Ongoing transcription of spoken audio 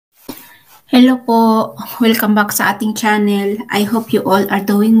Hello po, welcome back sa ating channel. I hope you all are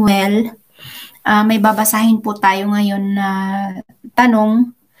doing well. May babasahin po tayo ngayon na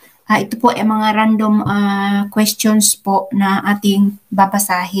tanong. Ito po ay mga random questions po na ating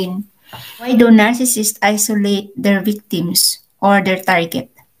babasahin. Why do narcissists isolate their victims or their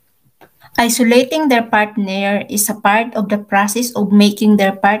target? Isolating their partner is a part of the process of making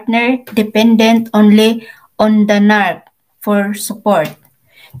their partner dependent only on the narc for support.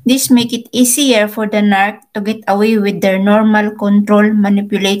 This make it easier for the narc to get away with their normal control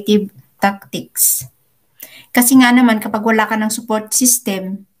manipulative tactics. Kasi nga naman kapag wala ka ng support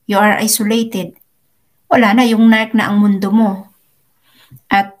system, you are isolated. Wala na, yung narc na ang mundo mo.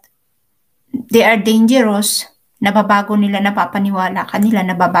 At they are dangerous, nababago nila, napapaniwala ka nila,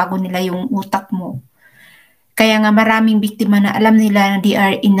 nababago nila yung utak mo. Kaya nga maraming biktima na alam nila na they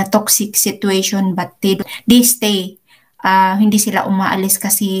are in a toxic situation but they stay. Hindi sila umaalis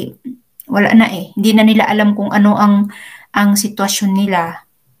kasi wala na eh. Hindi na nila alam kung ano ang sitwasyon nila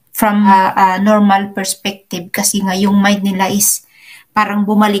from a normal perspective kasi nga yung mind nila is parang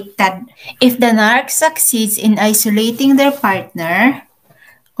bumaliktad. If the narc succeeds in isolating their partner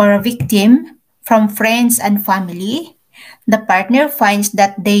or a victim from friends and family, the partner finds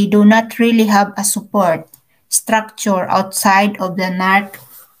that they do not really have a support structure outside of the narc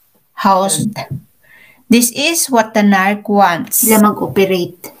household. This is what the narc wants sila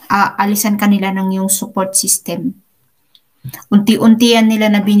mag-operate. Alisan kanila ng yung support system. Unti-unti yan nila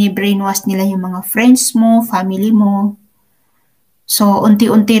na bini-brainwash nila yung mga friends mo, family mo. So,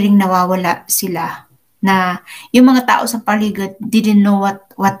 unti-unti ring nawawala sila. Na yung mga tao sa paligid didn't know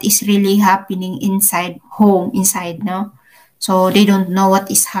what is really happening inside home, no? So, they don't know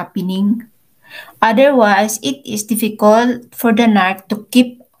what is happening. Otherwise, it is difficult for the narc to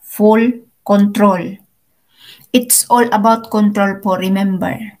keep full control. It's all about control po,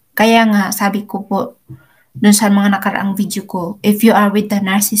 remember. Kaya nga, sabi ko po, dun sa mga nakaraang video ko, if you are with the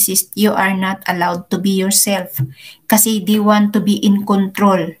narcissist, you are not allowed to be yourself. Kasi they want to be in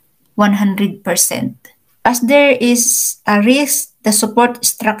control, 100%. As there is a risk, the support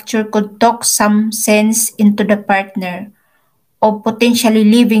structure could talk some sense into the partner of potentially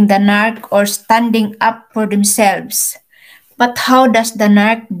leaving the narc or standing up for themselves. But how does the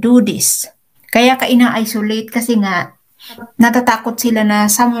narc do this? Kaya ka ina-isolate kasi nga natatakot sila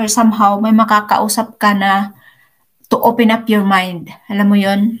na somewhere somehow may makakausap ka na to open up your mind. Alam mo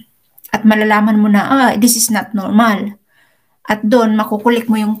yon? At malalaman mo na, this is not normal. At doon,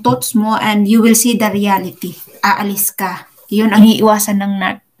 makukulik mo yung thoughts mo and you will see the reality. Aalis ka. Yun ang iiwasan ng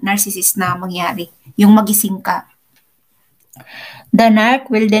narcissist na mangyari. Yung magising ka. The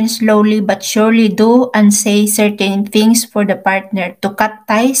narc will then slowly but surely do and say certain things for the partner to cut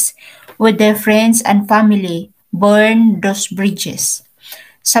ties with their friends and family, burn those bridges.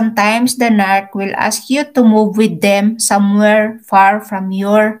 Sometimes the narc will ask you to move with them somewhere far from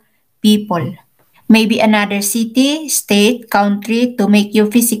your people. Maybe another city, state, country to make you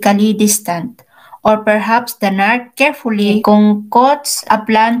physically distant. Or perhaps the narc carefully concocts a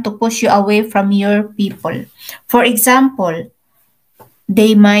plan to push you away from your people. For example,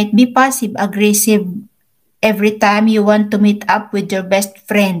 they might be passive-aggressive every time you want to meet up with your best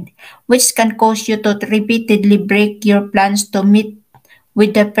friend, which can cause you to repeatedly break your plans to meet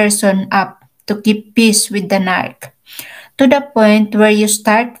with the person up to keep peace with the narc. To the point where you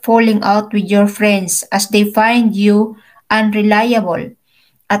start falling out with your friends as they find you unreliable.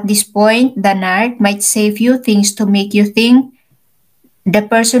 At this point, the narc might say few things to make you think the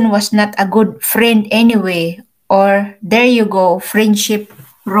person was not a good friend anyway, or there you go, friendship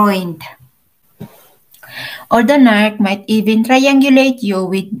ruined. Or the narc might even triangulate you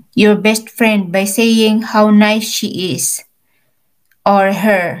with your best friend by saying how nice she is. Or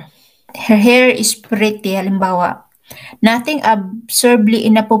her hair is pretty, halimbawa. Nothing absurdly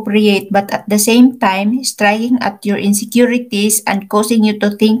inappropriate but at the same time striking at your insecurities and causing you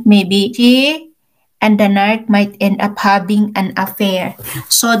to think maybe she and the narc might end up having an affair.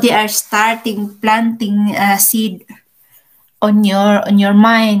 So they are planting a seed on your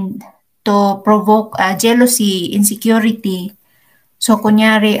mind to provoke jealousy, insecurity. So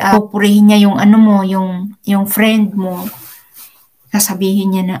kunyari pupurihin niya yung yung friend mo.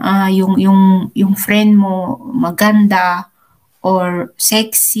 Sasabihin niya na yung friend mo maganda or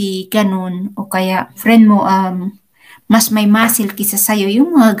sexy, ganun. O kaya friend mo mas may muscle kisa sa'yo,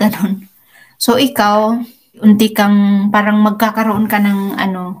 yung mga ganun. So ikaw, unti kang parang magkakaroon ka ng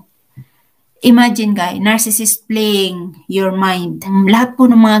imagine guys, narcissist playing your mind. Lahat po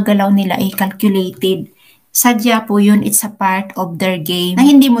ng mga galaw nila ay calculated. Sadya po yun, it's a part of their game na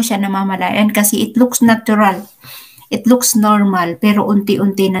hindi mo siya namamalayan kasi it looks natural. It looks normal, pero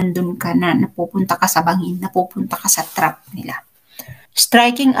unti-unti nandun ka na, napupunta ka sa bangin, napupunta ka sa trap nila.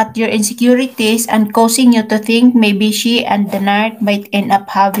 Striking at your insecurities and causing you to think maybe she and the narc might end up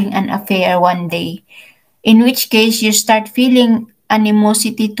having an affair one day. In which case, you start feeling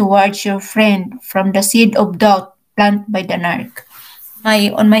animosity towards your friend from the seed of doubt planted by the narc.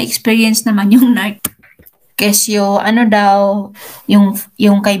 On my experience naman yung narc, kasi yung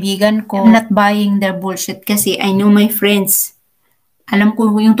kaibigan ko, I'm not buying their bullshit kasi I know my friends. Alam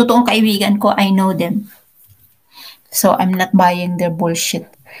ko yung totoong kaibigan ko, I know them. So I'm not buying their bullshit.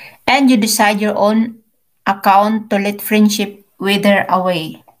 And you decide your own account to let friendship wither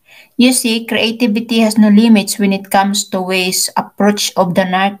away. You see, creativity has no limits when it comes to ways approach of the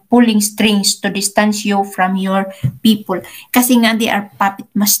narc pulling strings to distance you from your people. Kasi nga they are puppet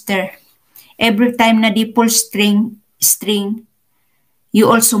master. Every time na they pull string, you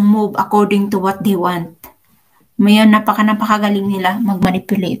also move according to what they want. Ngayon, napakagaling nila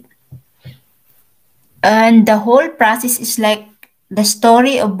mag-manipulate. And the whole process is like the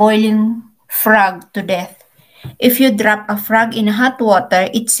story of boiling frog to death. If you drop a frog in hot water,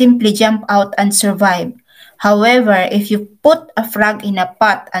 it simply jump out and survive. However, if you put a frog in a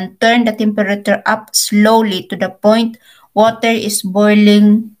pot and turn the temperature up slowly to the point water is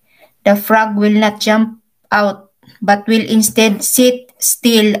boiling, the frog will not jump out but will instead sit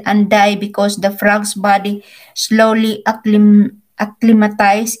still and die because the frog's body slowly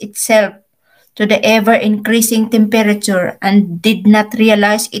acclimatize itself to the ever-increasing temperature and did not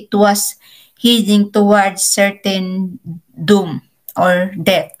realize it was heading towards certain doom or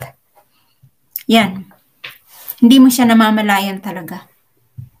death. Yan. Hindi mo siya namamalayan talaga.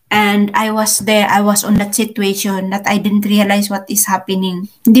 And I was there, I was on that situation that I didn't realize what is happening.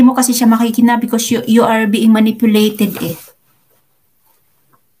 Hindi mo kasi siya makikina because you are being manipulated eh.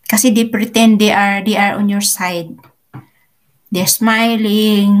 Kasi they pretend they are on your side. They're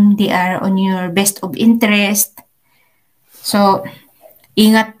smiling, they are on your best of interest. So,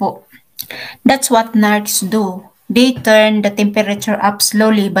 ingat po. That's what narcs do. They turn the temperature up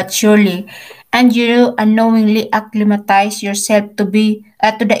slowly but surely, and you unknowingly acclimatize yourself to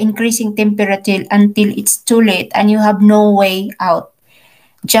the increasing temperature until it's too late and you have no way out.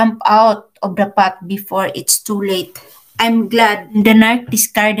 Jump out of the pot before it's too late. I'm glad the narc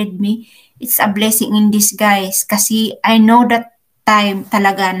discarded me. It's a blessing in disguise kasi I know that time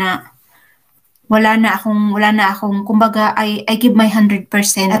talaga na wala na akong kumbaga I give my 100%.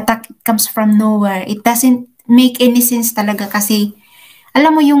 Attack comes from nowhere. It doesn't make any sense talaga kasi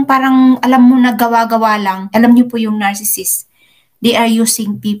alam mo yung parang alam mo na gawa-gawa lang. Alam niyo po yung narcissist. They are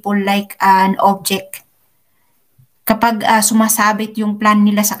using people like an object. Kapag sumasabit yung plan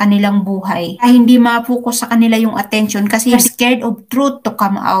nila sa kanilang buhay, hindi ma-focus sa kanila yung attention kasi they're scared of truth to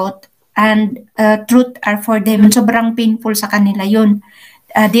come out. And truth are for them. Sobrang painful sa kanila yun.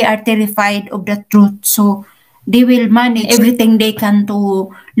 They are terrified of the truth. So, they will manage everything they can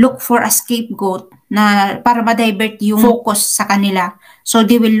to look for a scapegoat na para ma-divert yung focus sa kanila. So,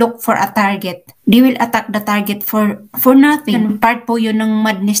 they will look for a target. They will attack the target for nothing. And part po yun ng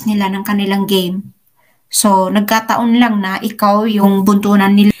madness nila ng kanilang game. So, nagkataon lang na ikaw yung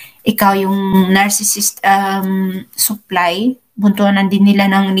buntunan nila. Ikaw yung narcissist supply. Buntunan din nila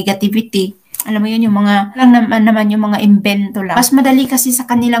ng negativity. Alam mo yun, yung mga, lang naman yung mga invento lang. Mas madali kasi sa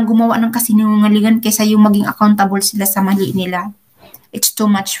kanilang gumawa ng kasinungalingan kaysa yung maging accountable sila sa mali nila. It's too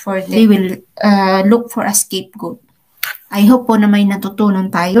much for them. They will look for a scapegoat. I hope po na may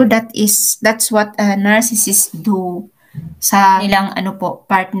natutunan tayo. That's what narcissists do sa nilang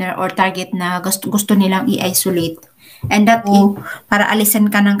partner or target na gusto nilang i-isolate. And that para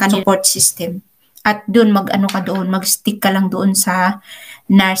alisan ka ng support system. At doon mag-stick ka lang doon sa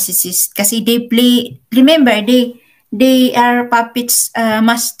narcissist. Kasi they play, remember, they are puppets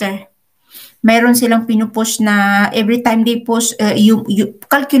master. Mayroon silang pinupush na every time they push, you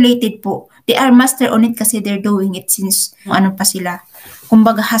calculated po. They are master on it kasi they're doing it since pa sila.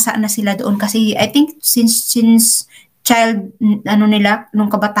 Kumbaga hasa na sila doon kasi I think since child nila nung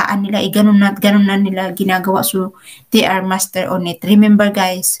kabataan nila ganun na nila ginagawa, so they are master on it. Remember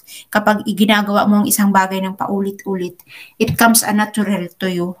guys, kapag ginagawa mo ang isang bagay ng paulit-ulit, it comes natural to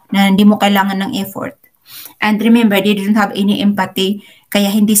you na hindi mo kailangan ng effort. And remember, they didn't have any empathy,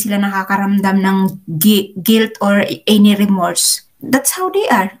 kaya hindi sila nakakaramdam ng guilt or any remorse. That's how they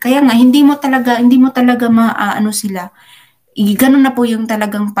are. Kaya nga hindi mo talaga sila. Ganun na po yung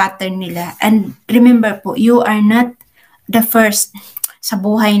talagang pattern nila. And remember po, you are not the first sa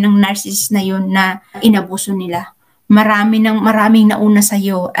buhay ng narcissist na yun na inabuso nila. Maraming nauna sa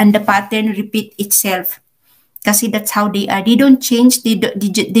iyo, and the pattern repeat itself. Kasi that's how they are. They don't change,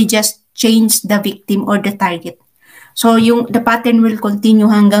 they just change the victim or the target. So the pattern will continue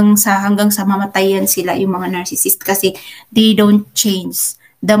hanggang sa mamatayan sila yung mga narcissist kasi they don't change.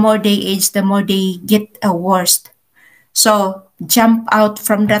 The more they age, the more they get worse. So jump out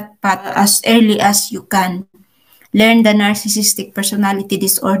from that path as early as you can. Learn the narcissistic personality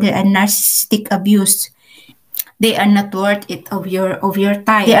disorder and narcissistic abuse. They are not worth it of your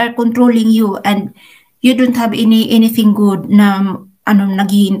time. They are controlling you and you don't have anything good na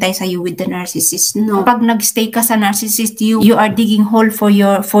naghihintay sa you with the narcissist. No. Pag nagstay ka sa narcissist, you are digging hole for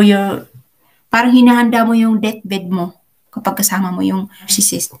your parang hinahanda mo yung deathbed mo kapag kasama mo yung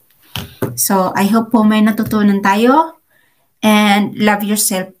narcissist. So, I hope po may natutunan tayo and love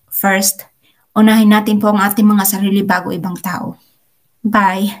yourself first. Unahin natin po ang ating mga sarili bago ibang tao.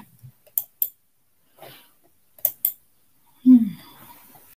 Bye!